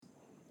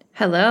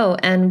Hello,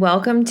 and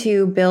welcome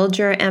to Build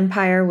Your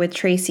Empire with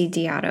Tracy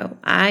Diotto.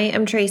 I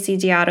am Tracy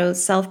Diotto,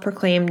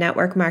 self-proclaimed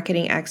network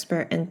marketing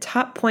expert and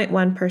top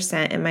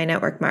 0.1% in my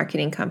network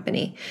marketing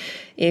company.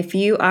 If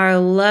you are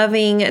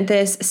loving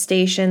this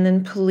station,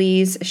 then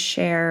please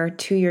share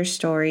to your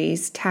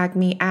stories. Tag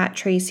me at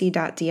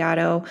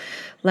tracy.diotto.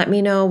 Let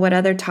me know what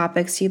other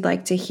topics you'd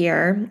like to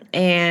hear.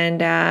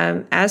 And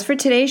as for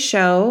today's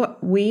show,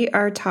 we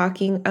are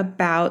talking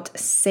about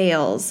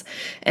sales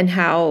and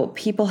how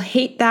people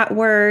hate that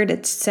word.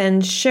 It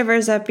sends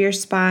shivers up your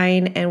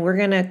spine, and we're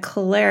going to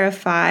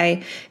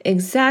clarify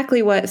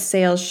exactly what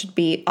sales should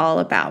be all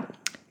about.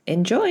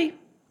 Enjoy.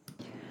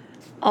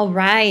 All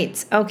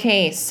right.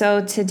 Okay.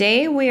 So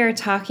today we are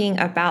talking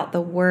about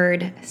the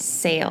word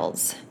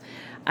sales.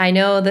 I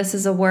know this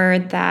is a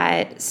word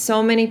that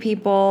so many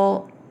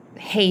people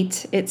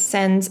hate. It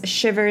sends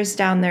shivers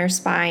down their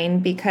spine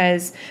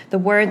because the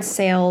word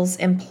sales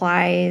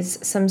implies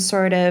some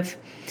sort of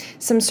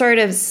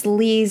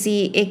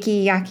sleazy,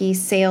 icky, yucky,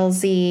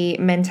 salesy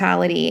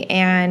mentality.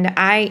 And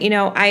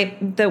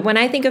when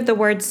I think of the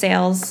word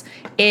sales,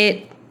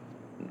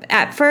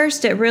 at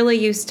first, it really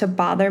used to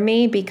bother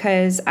me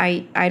because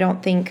I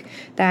don't think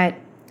that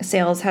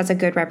sales has a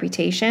good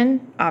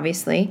reputation,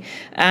 obviously.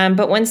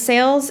 But when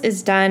sales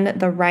is done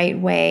the right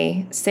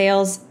way,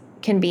 sales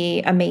can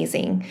be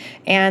amazing.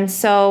 And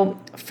so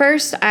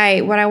first, what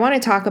I want to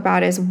talk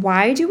about is,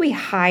 why do we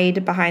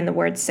hide behind the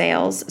word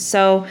sales?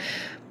 So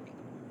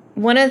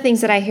one of the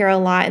things that I hear a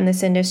lot in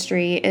this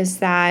industry is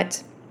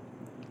that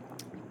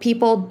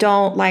people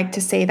don't like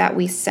to say that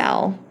we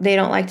sell. They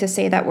don't like to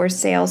say that we're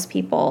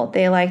salespeople.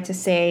 They like to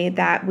say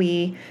that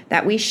we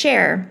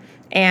share,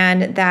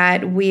 and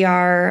that we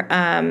are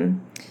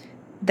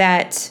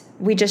that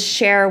we just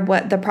share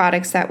what the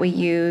products that we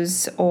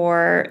use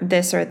or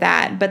this or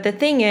that. But the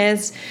thing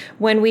is,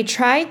 when we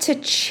try to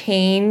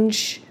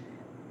change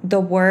the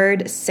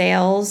word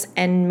sales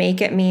and make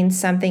it mean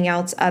something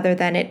else other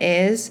than it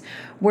is,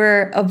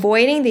 we're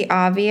avoiding the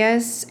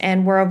obvious,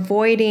 and we're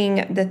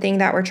avoiding the thing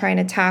that we're trying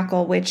to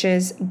tackle, which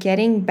is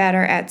getting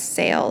better at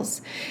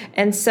sales.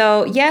 And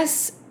so,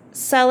 yes,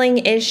 selling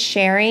is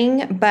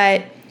sharing,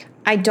 but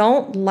I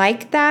don't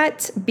like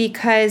that,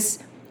 because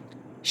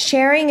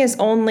sharing is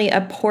only a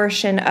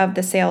portion of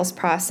the sales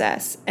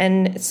process.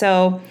 And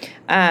so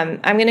I'm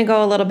going to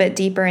go a little bit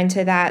deeper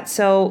into that.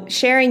 So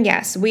sharing,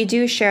 yes, we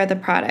do share the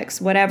products,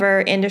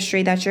 whatever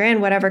industry that you're in,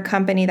 whatever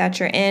company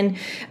that you're in.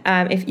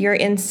 If you're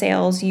in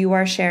sales, you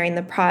are sharing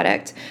the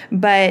product.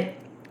 But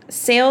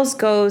sales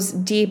goes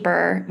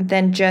deeper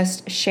than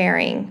just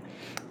sharing.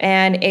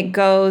 And it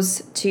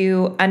goes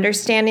to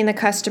understanding the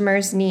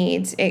customer's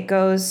needs. It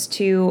goes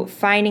to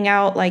finding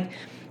out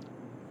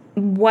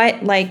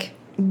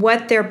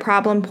what their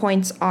problem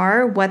points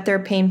are, what their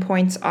pain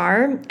points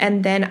are,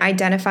 and then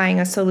identifying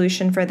a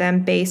solution for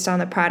them based on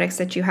the products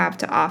that you have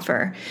to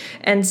offer.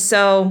 And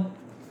so,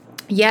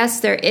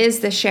 yes, there is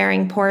the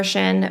sharing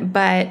portion,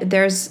 but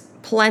there's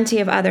plenty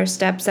of other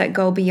steps that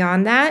go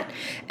beyond that.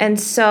 And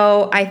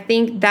so I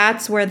think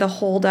that's where the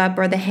holdup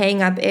or the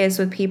hang up is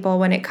with people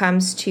when it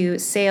comes to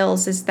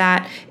sales, is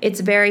that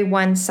it's very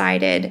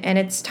one-sided, and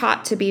it's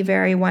taught to be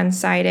very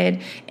one-sided.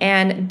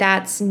 And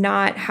that's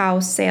not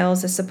how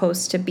sales is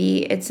supposed to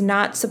be. It's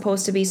not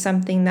supposed to be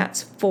something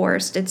that's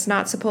forced. It's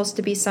not supposed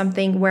to be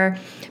something where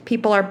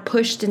people are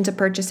pushed into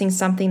purchasing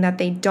something that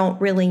they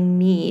don't really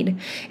need.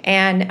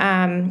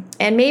 And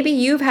maybe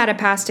you've had a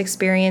past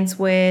experience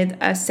with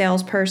a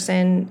salesperson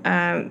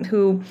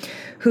who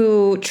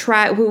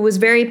was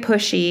very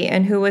pushy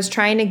and who was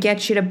trying to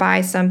get you to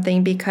buy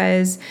something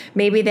because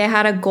maybe they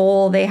had a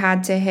goal they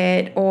had to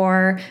hit,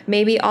 or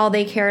maybe all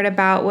they cared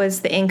about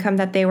was the income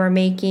that they were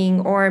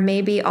making, or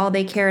maybe all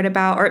they cared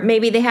about, or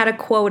maybe they had a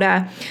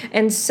quota.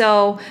 And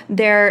so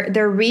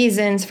their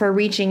reasons for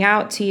reaching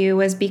out to you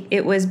was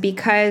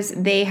because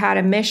they had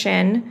a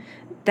mission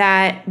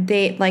that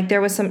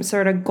there was some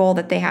sort of goal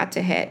that they had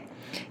to hit.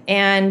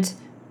 And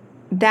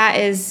that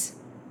is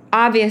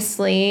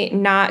obviously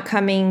not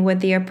coming with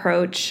the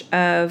approach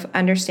of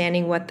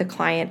understanding what the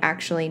client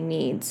actually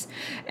needs.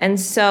 And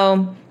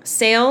so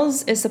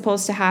sales is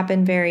supposed to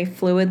happen very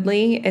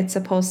fluidly. It's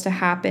supposed to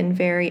happen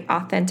very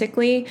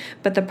authentically.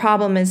 But the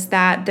problem is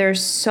that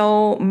there's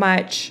so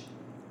much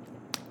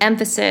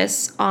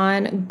emphasis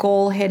on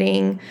goal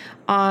hitting,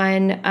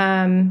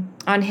 on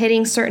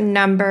hitting certain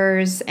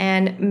numbers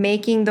and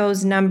making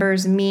those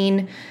numbers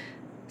mean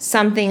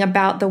something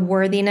about the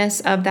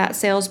worthiness of that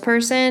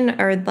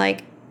salesperson, or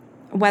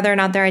whether or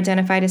not they're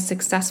identified as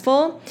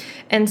successful.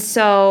 And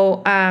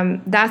so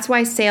that's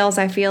why sales,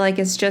 I feel like,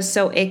 is just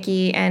so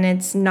icky and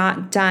it's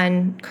not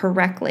done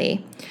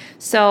correctly.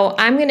 So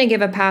I'm going to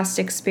give a past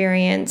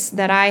experience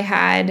that I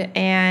had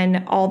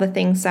and all the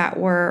things that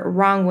were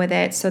wrong with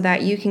it, so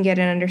that you can get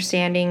an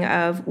understanding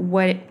of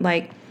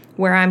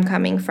where I'm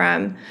coming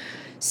from.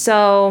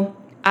 So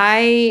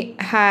I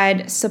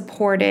had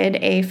supported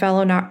a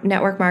fellow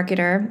network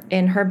marketer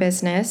in her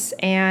business,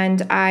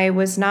 and I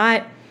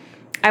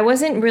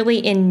wasn't really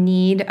in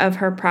need of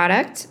her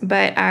product,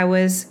 but I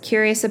was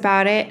curious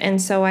about it.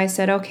 And so I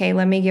said, okay,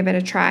 let me give it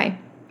a try.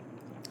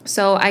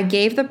 So I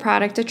gave the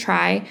product a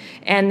try,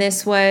 and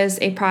this was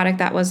a product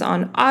that was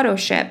on auto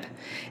ship.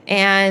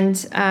 And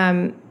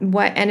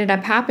what ended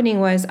up happening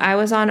was I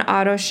was on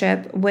auto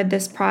ship with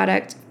this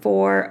product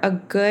for a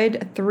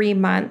good 3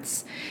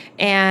 months,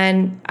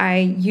 and I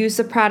used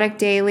the product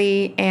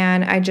daily,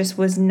 and I just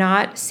was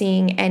not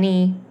seeing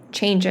any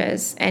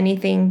changes,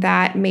 anything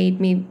that made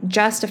me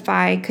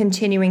justify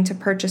continuing to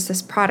purchase this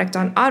product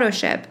on auto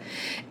ship.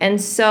 And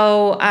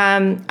so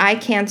I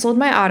canceled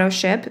my auto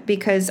ship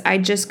because I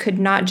just could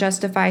not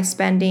justify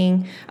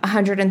spending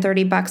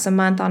 $130 a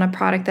month on a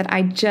product that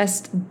I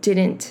just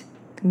didn't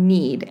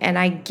need, and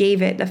I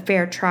gave it a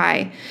fair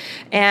try.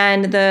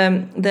 And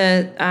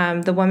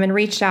the woman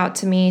reached out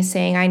to me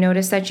saying, I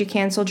noticed that you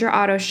canceled your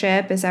auto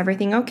ship. Is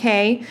everything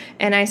okay?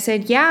 And I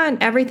said, yeah,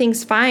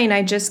 everything's fine.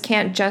 I just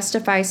can't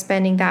justify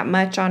spending that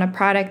much on a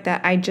product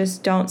that I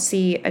just don't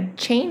see a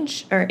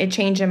change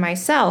in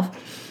myself.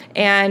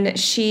 And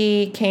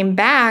she came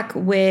back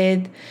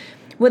with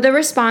a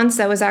response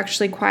that was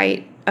actually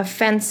quite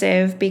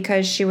offensive,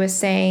 because she was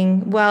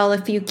saying, well,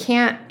 if you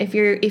can't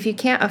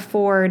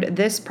afford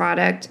this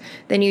product,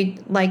 then you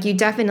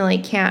definitely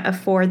can't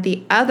afford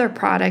the other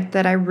product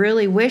that I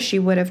really wish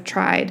you would have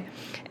tried.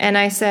 And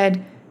I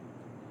said,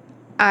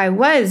 I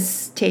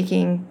was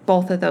taking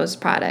both of those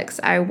products.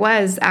 I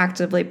was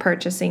actively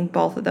purchasing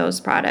both of those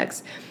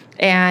products.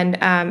 And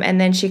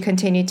then she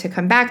continued to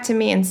come back to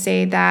me and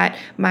say that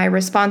my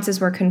responses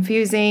were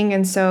confusing,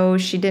 and so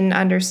she didn't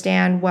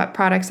understand what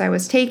products I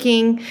was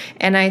taking.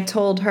 And I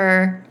told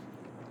her,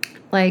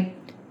 like,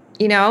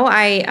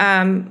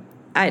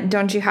 I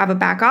don't you have a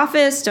back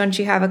office? Don't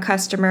you have a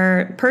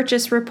customer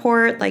purchase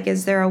report? Like,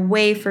 is there a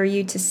way for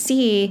you to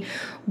see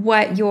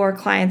what your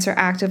clients are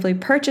actively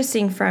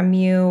purchasing from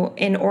you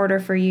in order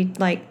for you,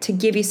 to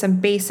give you some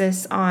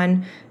basis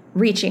on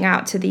reaching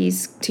out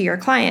to your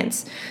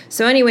clients?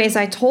 So anyways,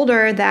 I told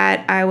her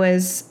that I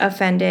was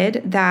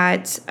offended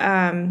that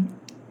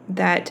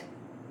that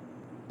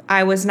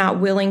I was not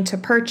willing to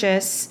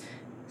purchase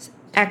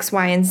X,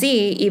 Y, and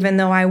Z, even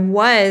though I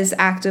was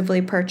actively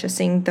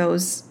purchasing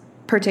those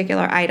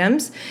particular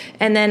items.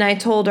 And then I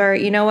told her,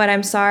 you know what,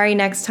 I'm sorry,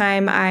 next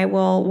time I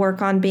will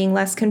work on being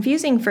less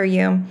confusing for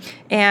you.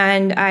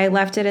 And I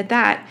left it at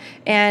that.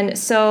 And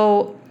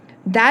so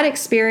that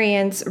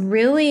experience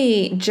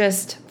really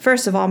just,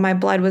 first of all, my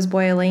blood was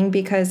boiling,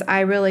 because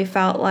I really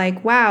felt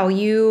like, wow,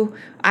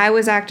 I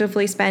was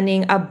actively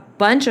spending a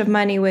bunch of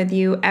money with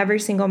you every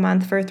single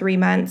month for 3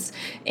 months,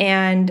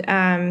 and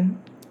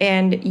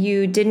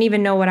you didn't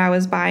even know what I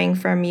was buying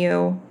from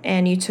you,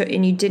 and you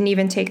didn't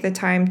even take the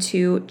time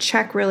to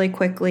check really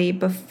quickly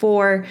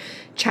before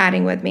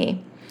chatting with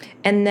me.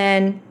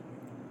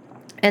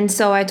 And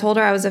so I told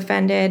her I was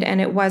offended and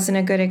it wasn't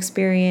a good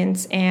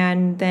experience.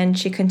 And then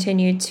she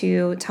continued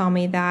to tell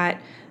me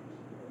that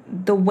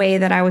the way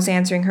that I was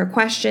answering her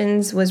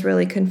questions was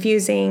really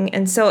confusing.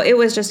 And so it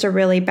was just a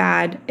really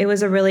bad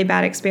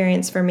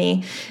experience for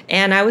me.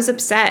 And I was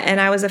upset and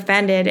I was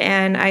offended.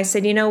 And I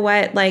said, you know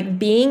what,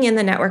 being in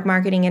the network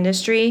marketing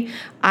industry,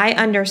 I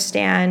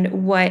understand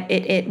what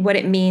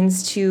it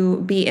means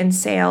to be in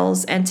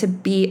sales and to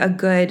be a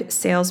good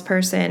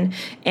salesperson.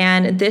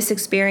 And this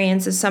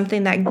experience is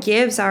something that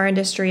gives our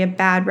industry a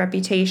bad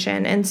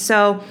reputation. And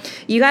so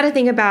you got to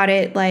think about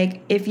it,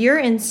 if you're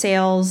in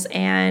sales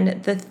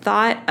and the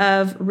thought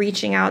of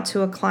reaching out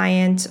to a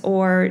client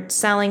or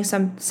selling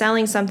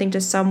something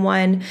to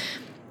someone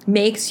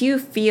makes you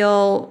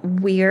feel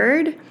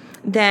weird,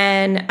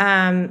 then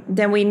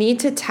we need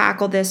to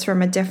tackle this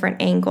from a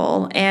different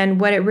angle. And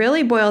what it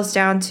really boils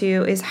down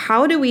to is,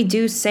 how do we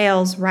do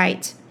sales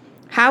right?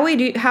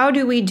 How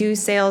do we do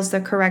sales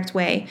the correct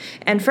way?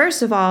 And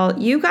first of all,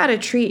 you got to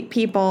treat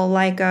people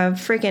like a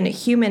freaking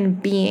human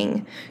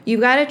being. You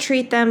got to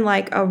treat them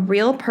like a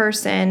real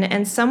person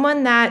and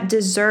someone that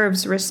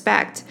deserves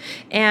respect.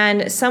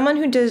 And someone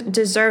who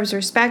deserves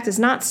respect is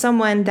not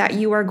someone that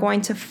you are going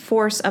to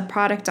force a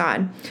product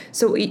on.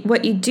 So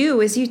what you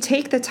do is you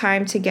take the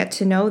time to get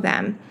to know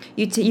them.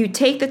 You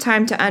take the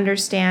time to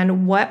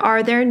understand what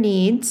are their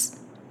needs,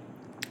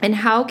 and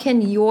how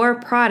can your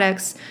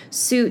products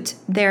suit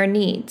their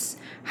needs?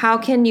 How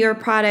can your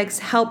products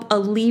help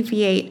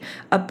alleviate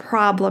a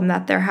problem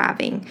that they're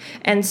having?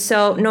 And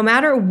so no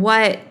matter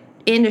what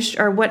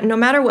industry no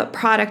matter what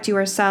product you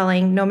are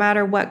selling, no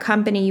matter what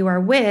company you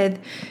are with,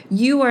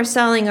 you are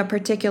selling a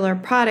particular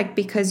product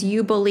because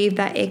you believe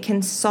that it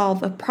can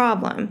solve a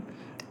problem.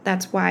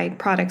 That's why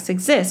products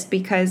exist,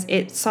 because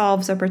it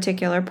solves a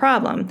particular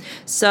problem.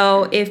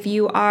 So if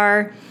you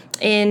are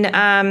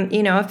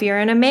if you're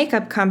in a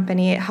makeup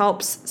company, it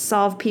helps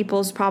solve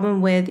people's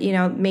problem with,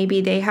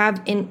 maybe they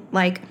have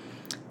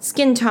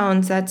skin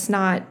tones that's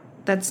not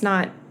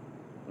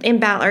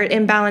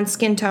imbalanced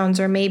skin tones,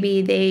 or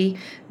maybe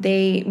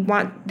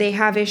they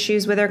have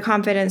issues with their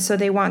confidence, so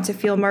they want to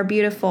feel more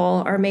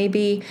beautiful, or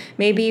maybe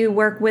you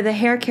work with a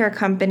hair care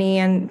company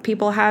and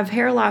people have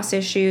hair loss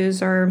issues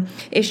or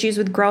issues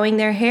with growing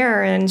their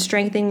hair and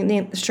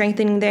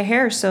strengthening their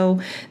hair, so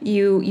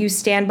you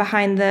stand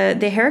behind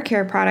the hair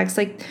care products,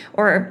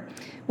 or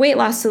weight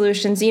loss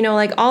solutions,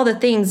 like all the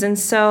things. And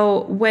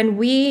so when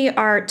we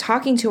are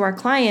talking to our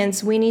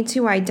clients, we need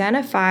to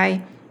identify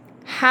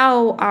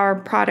how our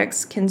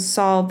products can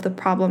solve the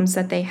problems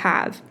that they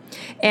have.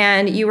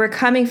 And you were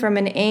coming from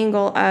an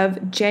angle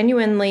of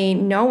genuinely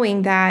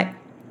knowing that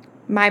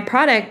my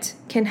product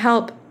can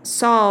help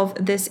solve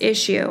this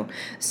issue.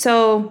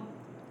 So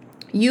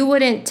you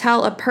wouldn't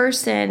tell a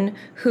person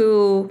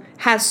who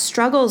has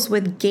struggles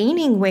with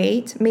gaining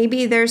weight,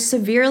 maybe they're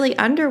severely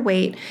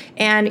underweight,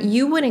 and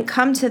you wouldn't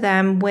come to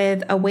them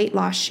with a weight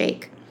loss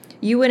shake.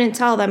 You wouldn't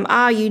tell them,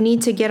 you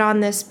need to get on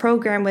this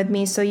program with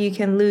me so you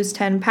can lose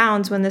 10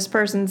 pounds when this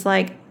person's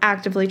like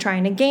actively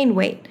trying to gain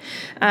weight.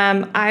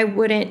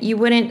 You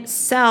wouldn't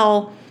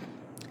sell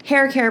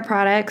hair care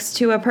products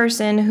to a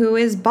person who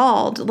is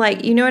bald.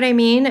 Like, you know what I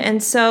mean?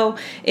 And so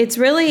it's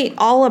really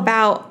all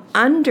about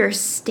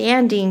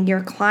understanding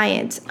your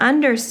client,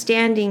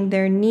 understanding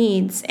their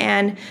needs,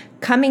 and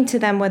coming to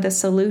them with a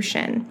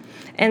solution.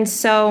 And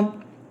so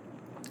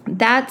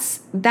that's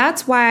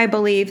why I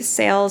believe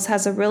sales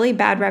has a really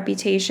bad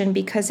reputation,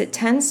 because it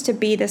tends to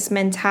be this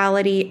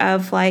mentality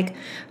of like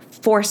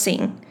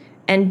forcing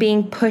and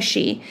being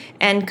pushy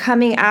and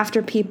coming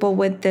after people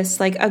with this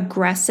like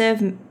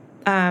aggressive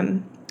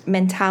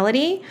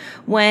mentality,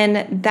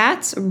 when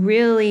that's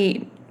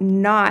really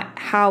not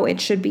how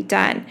it should be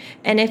done.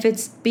 And if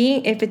it's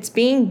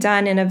being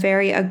done in a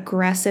very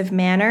aggressive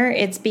manner,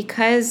 it's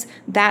because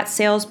that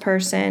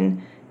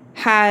salesperson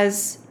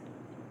has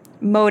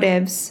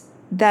motives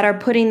that are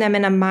putting them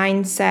in a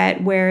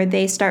mindset where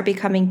they start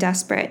becoming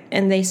desperate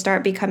and they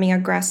start becoming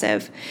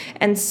aggressive.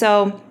 And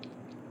so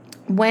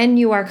when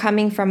you are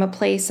coming from a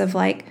place of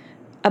like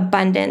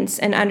abundance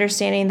and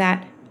understanding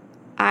that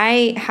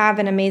I have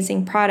an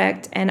amazing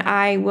product and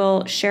I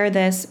will share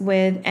this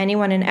with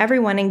anyone and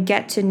everyone and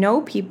get to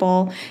know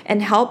people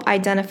and help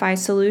identify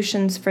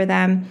solutions for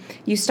them,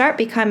 you start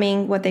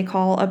becoming what they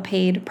call a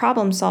paid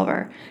problem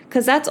solver,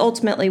 because that's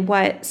ultimately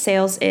what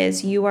sales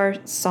is. You are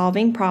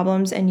solving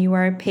problems and you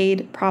are a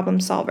paid problem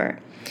solver.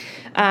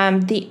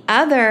 The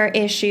other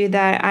issue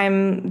that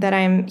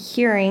I'm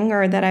hearing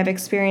or that I've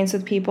experienced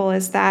with people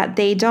is that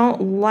they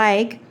don't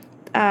like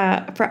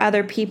for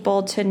other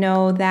people to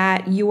know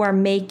that you are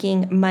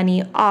making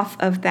money off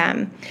of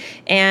them.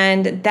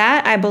 And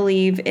that, I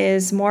believe,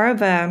 is more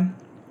of a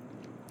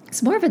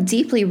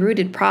deeply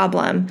rooted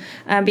problem,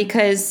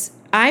 because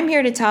I'm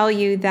here to tell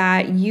you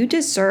that you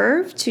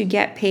deserve to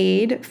get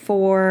paid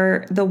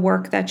for the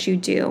work that you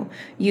do.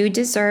 You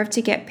deserve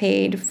to get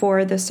paid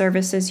for the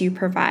services you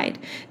provide.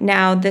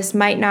 Now, this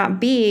might not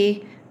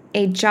be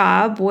a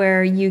job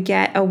where you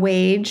get a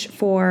wage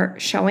for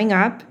showing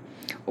up,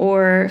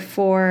 or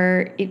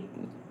for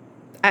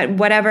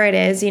whatever it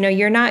is.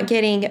 You're not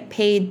getting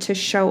paid to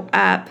show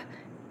up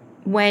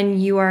when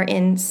you are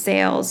in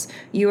sales.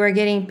 You are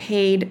getting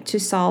paid to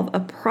solve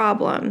a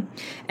problem.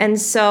 And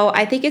so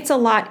I think it's a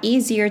lot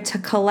easier to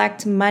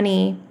collect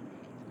money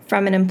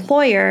from an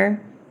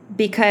employer,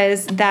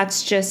 because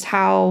that's just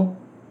how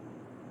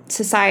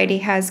society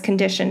has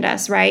conditioned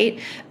us, right?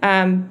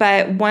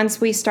 But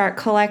once we start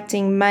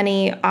collecting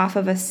money off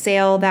of a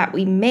sale that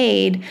we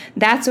made,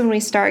 that's when we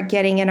start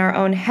getting in our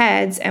own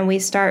heads and we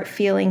start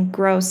feeling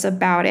gross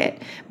about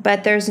it.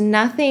 But there's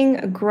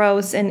nothing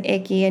gross and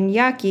icky and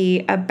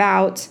yucky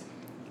about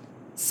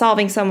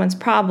solving someone's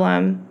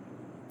problem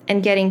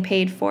and getting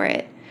paid for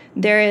it.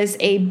 There is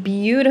a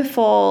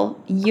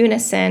beautiful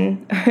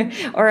unison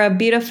or a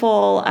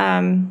beautiful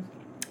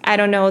I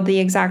don't know the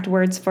exact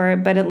words for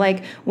it, but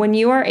when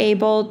you are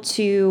able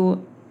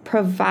to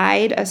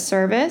provide a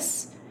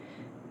service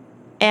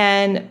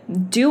and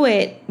do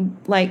it,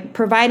 like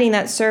providing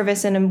that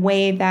service in a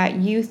way that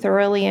you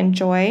thoroughly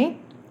enjoy,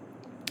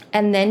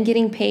 and then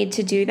getting paid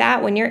to do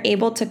that, when you're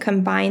able to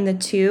combine the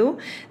two,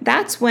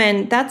 that's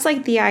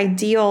like the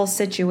ideal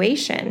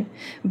situation.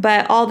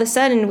 But all of a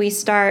sudden we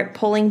start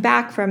pulling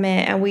back from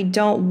it and we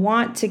don't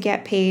want to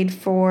get paid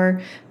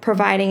for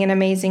providing an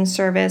amazing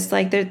service.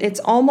 It's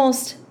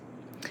almost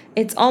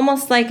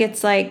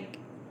like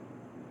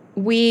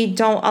we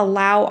don't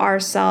allow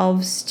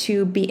ourselves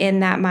to be in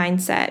that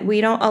mindset.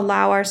 We don't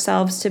allow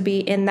ourselves to be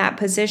in that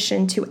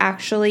position to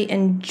actually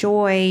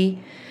enjoy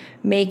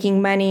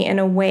making money in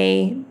a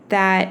way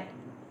that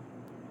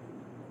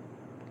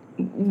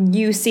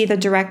you see the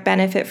direct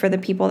benefit for the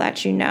people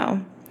that you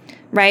know,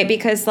 right?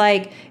 Because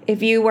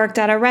if you worked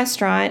at a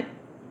restaurant,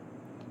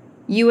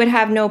 you would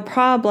have no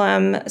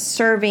problem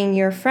serving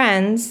your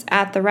friends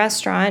at the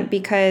restaurant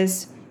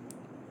because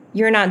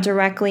you're not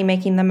directly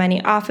making the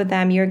money off of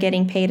them. You're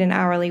getting paid an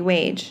hourly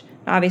wage.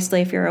 Obviously,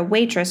 if you're a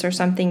waitress or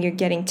something, you're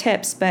getting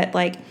tips. But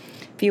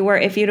if you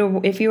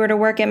were to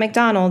work at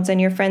McDonald's and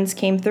your friends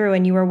came through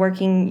and you were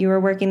working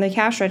the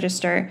cash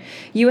register,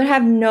 you would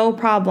have no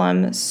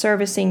problem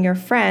servicing your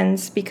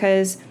friends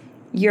because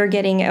you're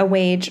getting a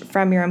wage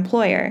from your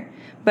employer.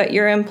 But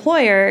your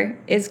employer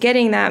is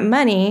getting that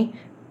money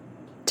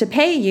to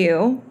pay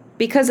you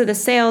because of the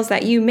sales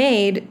that you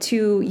made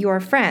to your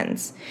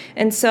friends.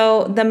 And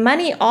so the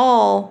money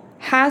all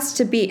has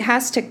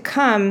to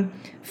come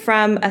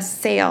from a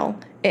sale.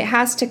 It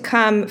has to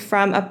come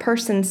from a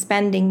person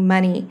spending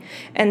money.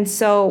 And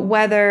so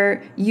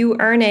whether you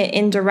earn it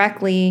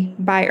indirectly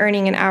by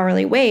earning an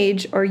hourly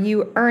wage, or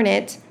you earn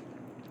it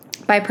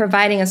by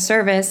providing a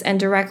service and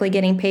directly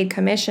getting paid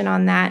commission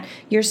on that,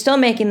 you're still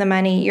making the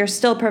money, you're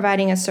still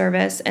providing a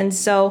service. And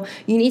so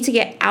you need to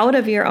get out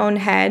of your own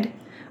head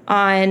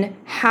on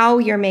how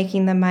you're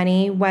making the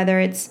money, whether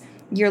it's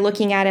you're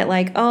looking at it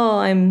like, oh,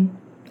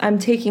 I'm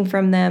taking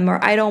from them,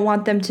 or I don't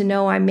want them to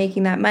know I'm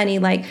making that money.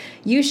 Like,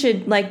 you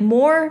should, like,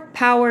 more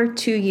power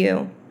to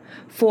you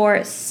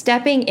for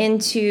stepping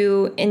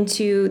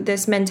into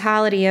this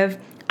mentality of,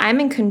 I'm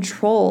in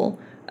control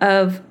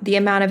of the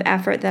amount of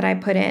effort that I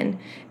put in.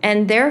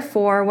 And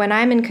therefore, when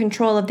I'm in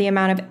control of the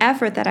amount of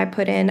effort that I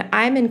put in,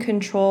 I'm in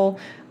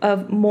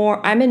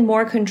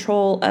more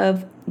control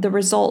of the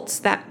results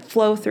that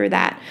flow through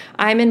that.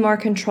 I'm in more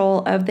control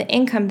of the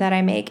income that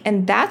I make.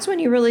 And that's when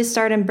you really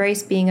start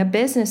embrace being a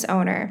business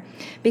owner,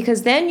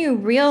 because then you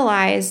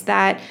realize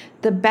that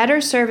the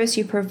better service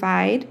you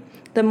provide,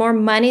 the more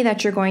money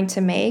that you're going to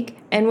make.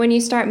 And when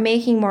you start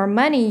making more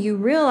money, you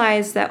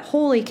realize that,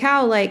 holy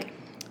cow, like,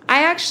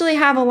 I actually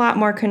have a lot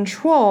more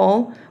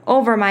control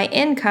over my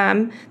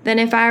income than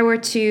if I were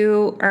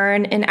to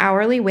earn an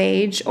hourly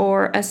wage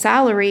or a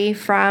salary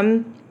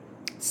from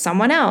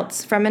someone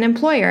else, from an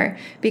employer.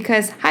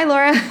 Because, hi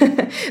Laura,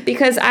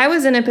 because I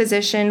was in a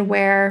position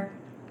where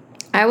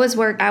I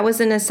was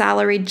in a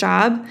salaried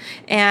job,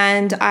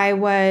 and I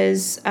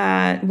was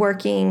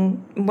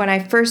working, when I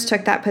first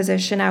took that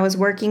position, I was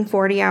working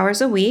 40 hours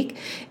a week.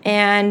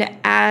 And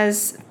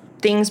as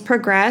things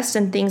progressed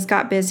and things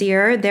got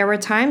busier, there were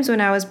times when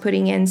I was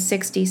putting in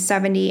 60,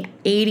 70,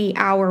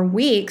 80-hour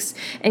weeks.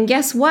 And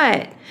guess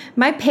what?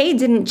 My pay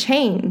didn't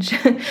change.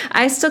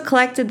 I still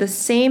collected the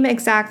same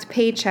exact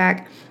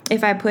paycheck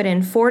if I put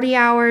in 40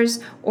 hours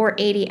or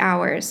 80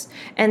 hours.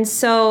 And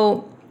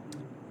so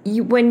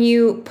when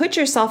you put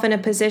yourself in a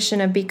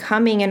position of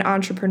becoming an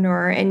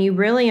entrepreneur, and you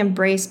really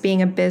embrace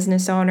being a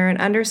business owner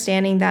and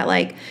understanding that,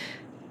 like,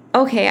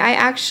 okay,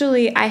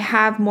 I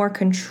have more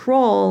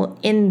control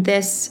in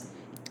this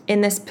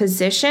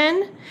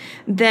position,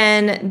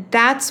 then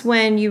that's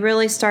when you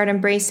really start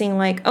embracing,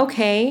 like,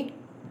 okay,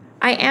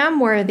 I am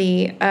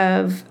worthy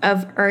of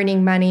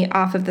earning money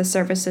off of the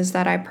services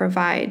that I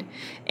provide.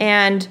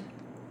 And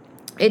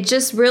it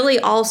just really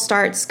all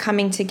starts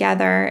coming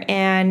together,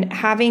 and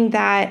having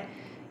that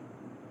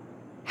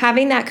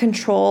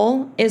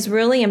control is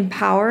really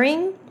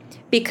empowering,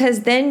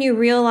 because then you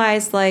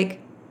realize, like,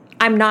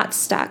 I'm not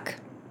stuck.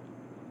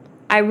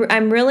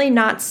 I'm really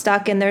not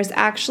stuck, and there's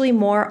actually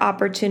more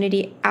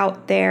opportunity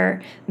out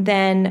there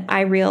than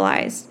I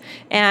realized.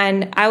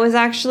 And I was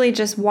actually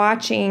just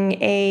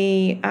watching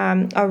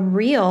a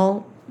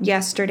reel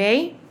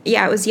yesterday.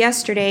 Yeah, it was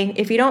yesterday.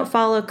 If you don't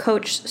follow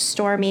Coach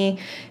Stormy,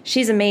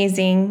 she's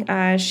amazing.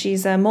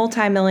 She's a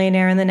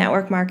multimillionaire in the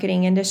network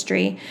marketing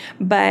industry.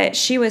 But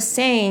she was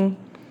saying,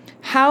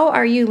 how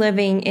are you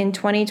living in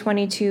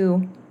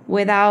 2022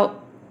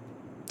 without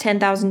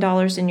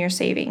 $10,000 in your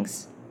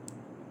savings?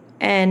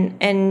 And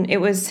it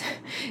was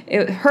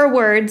her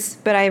words,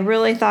 but I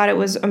really thought it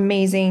was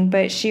amazing.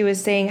 But she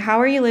was saying, how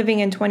are you living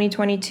in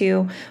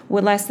 2022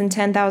 with less than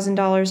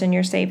 $10,000 in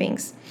your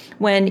savings?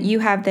 When you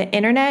have the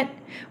internet,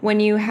 when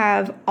you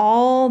have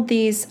all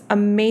these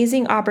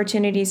amazing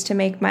opportunities to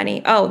make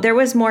money. Oh, there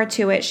was more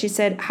to it. She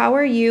said, how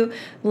are you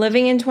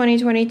living in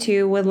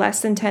 2022 with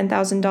less than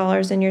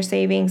 $10,000 in your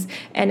savings,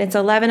 and it's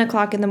 11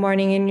 o'clock in the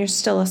morning and you're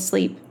still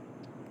asleep?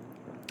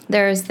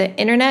 There's the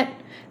internet.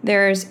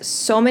 There's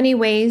so many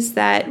ways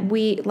that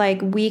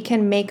we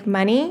can make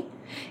money,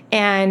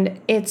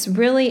 and it's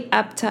really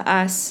up to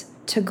us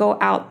to go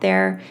out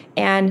there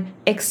and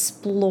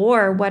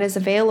explore what is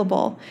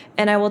available.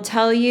 And I will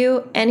tell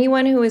you,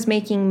 anyone who is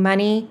making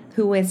money,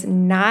 who is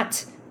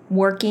not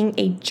working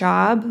a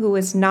job, who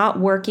is not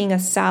working a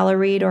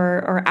salaried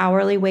or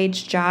hourly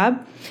wage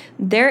job,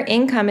 their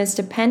income is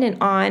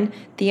dependent on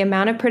the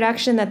amount of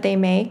production that they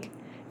make,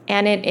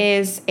 and it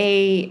is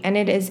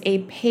a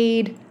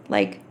paid,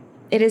 like,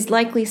 it is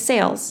likely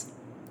sales.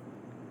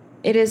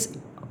 It is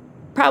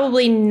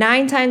probably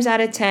 9 times out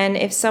of 10,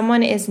 if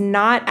someone is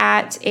not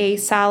at a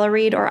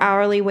salaried or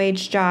hourly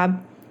wage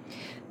job,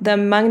 the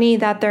money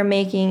that they're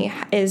making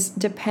is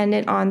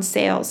dependent on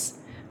sales.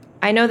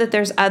 I know that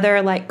there's other,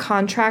 like,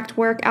 contract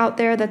work out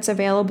there that's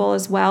available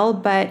as well,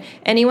 but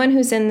anyone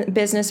who's in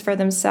business for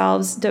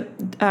themselves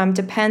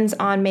depends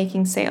on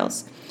making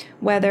sales.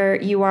 Whether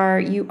you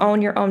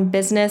own your own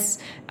business,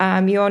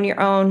 you own your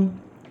own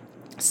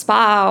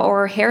spa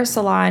or hair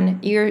salon,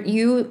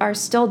 you are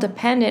still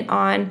dependent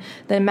on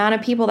the amount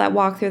of people that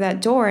walk through that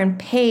door and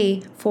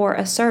pay for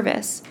a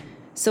service.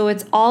 So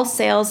it's all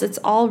sales, it's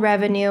all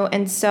revenue.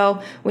 And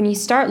so when you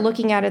start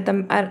looking at it,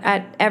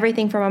 at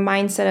everything from a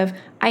mindset of,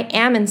 I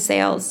am in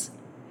sales,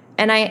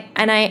 and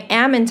I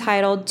am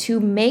entitled to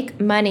make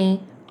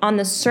money on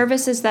the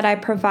services that I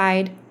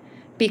provide,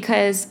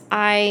 because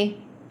I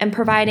am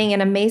providing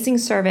an amazing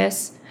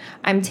service.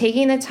 I'm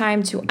taking the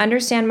time to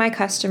understand my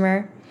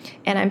customer,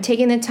 and I'm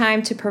taking the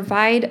time to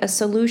provide a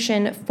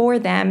solution for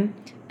them,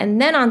 And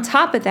then on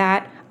top of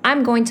that,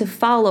 I'm going to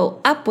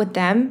follow up with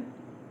them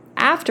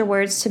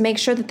afterwards to make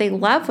sure that they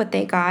love what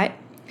they got.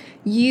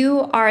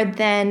 You are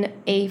then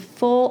a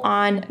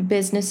full-on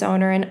business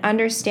owner and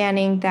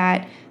understanding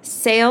that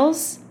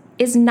sales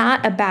is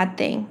not a bad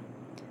thing.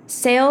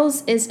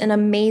 Sales is an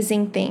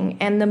amazing thing.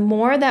 And the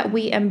more that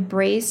we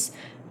embrace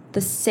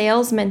the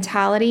sales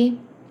mentality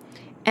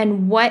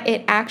and what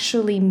it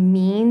actually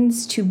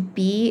means to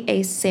be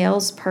a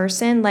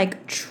salesperson,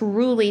 like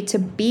truly to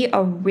be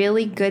a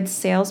really good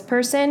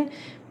salesperson,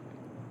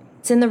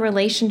 it's in the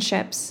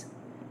relationships.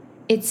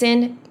 It's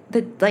in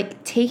the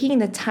taking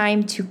the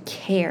time to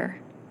care.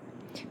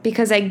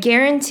 Because I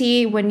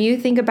guarantee when you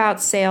think about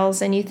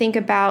sales and you think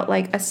about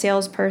like a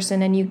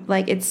salesperson and you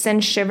it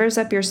sends shivers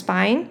up your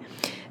spine,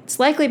 it's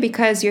likely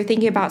because you're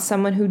thinking about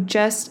someone who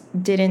just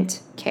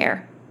didn't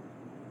care.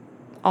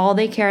 All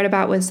they cared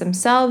about was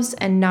themselves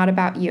and not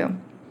about you.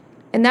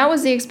 And that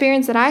was the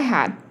experience that I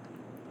had.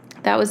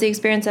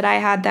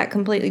 That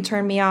completely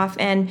turned me off.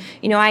 And,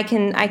 I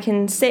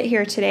can sit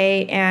here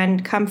today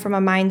and come from a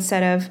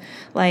mindset of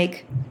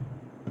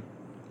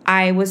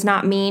I was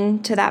not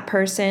mean to that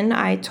person.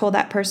 I told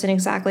that person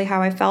exactly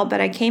how I felt, but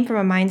I came from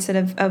a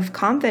mindset of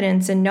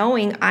confidence and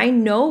knowing I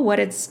know what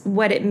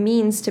it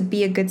means to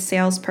be a good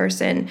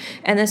salesperson,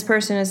 and this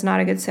person is not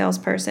a good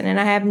salesperson. And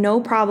I have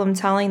no problem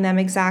telling them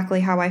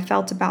exactly how I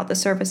felt about the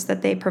service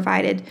that they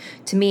provided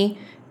to me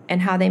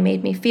and how they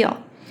made me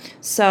feel.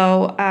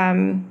 So,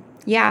 I'm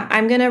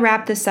going to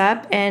wrap this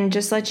up and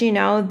just let you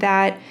know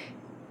that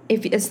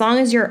as long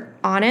as you're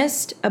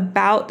honest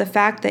about the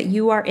fact that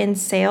you are in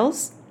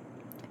sales,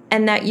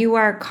 and that you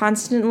are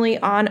constantly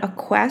on a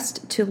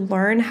quest to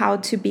learn how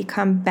to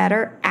become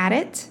better at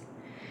it,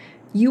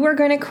 you are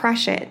going to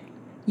crush it.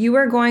 You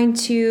are going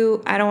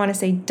to, I don't want to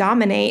say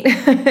dominate,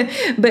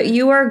 but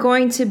you are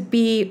going to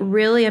be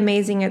really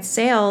amazing at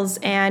sales,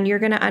 and you're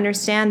going to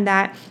understand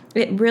that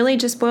it really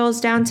just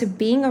boils down to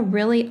being a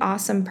really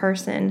awesome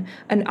person,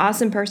 an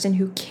awesome person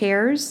who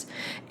cares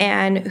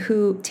and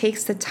who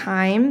takes the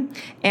time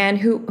and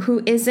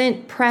who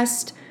isn't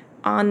pressed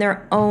on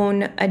their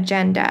own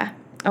agenda.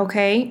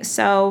 Okay,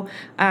 so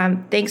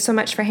thanks so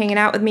much for hanging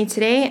out with me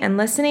today and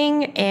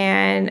listening.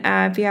 And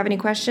if you have any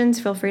questions,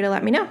 feel free to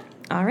let me know.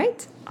 All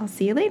right, I'll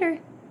see you later.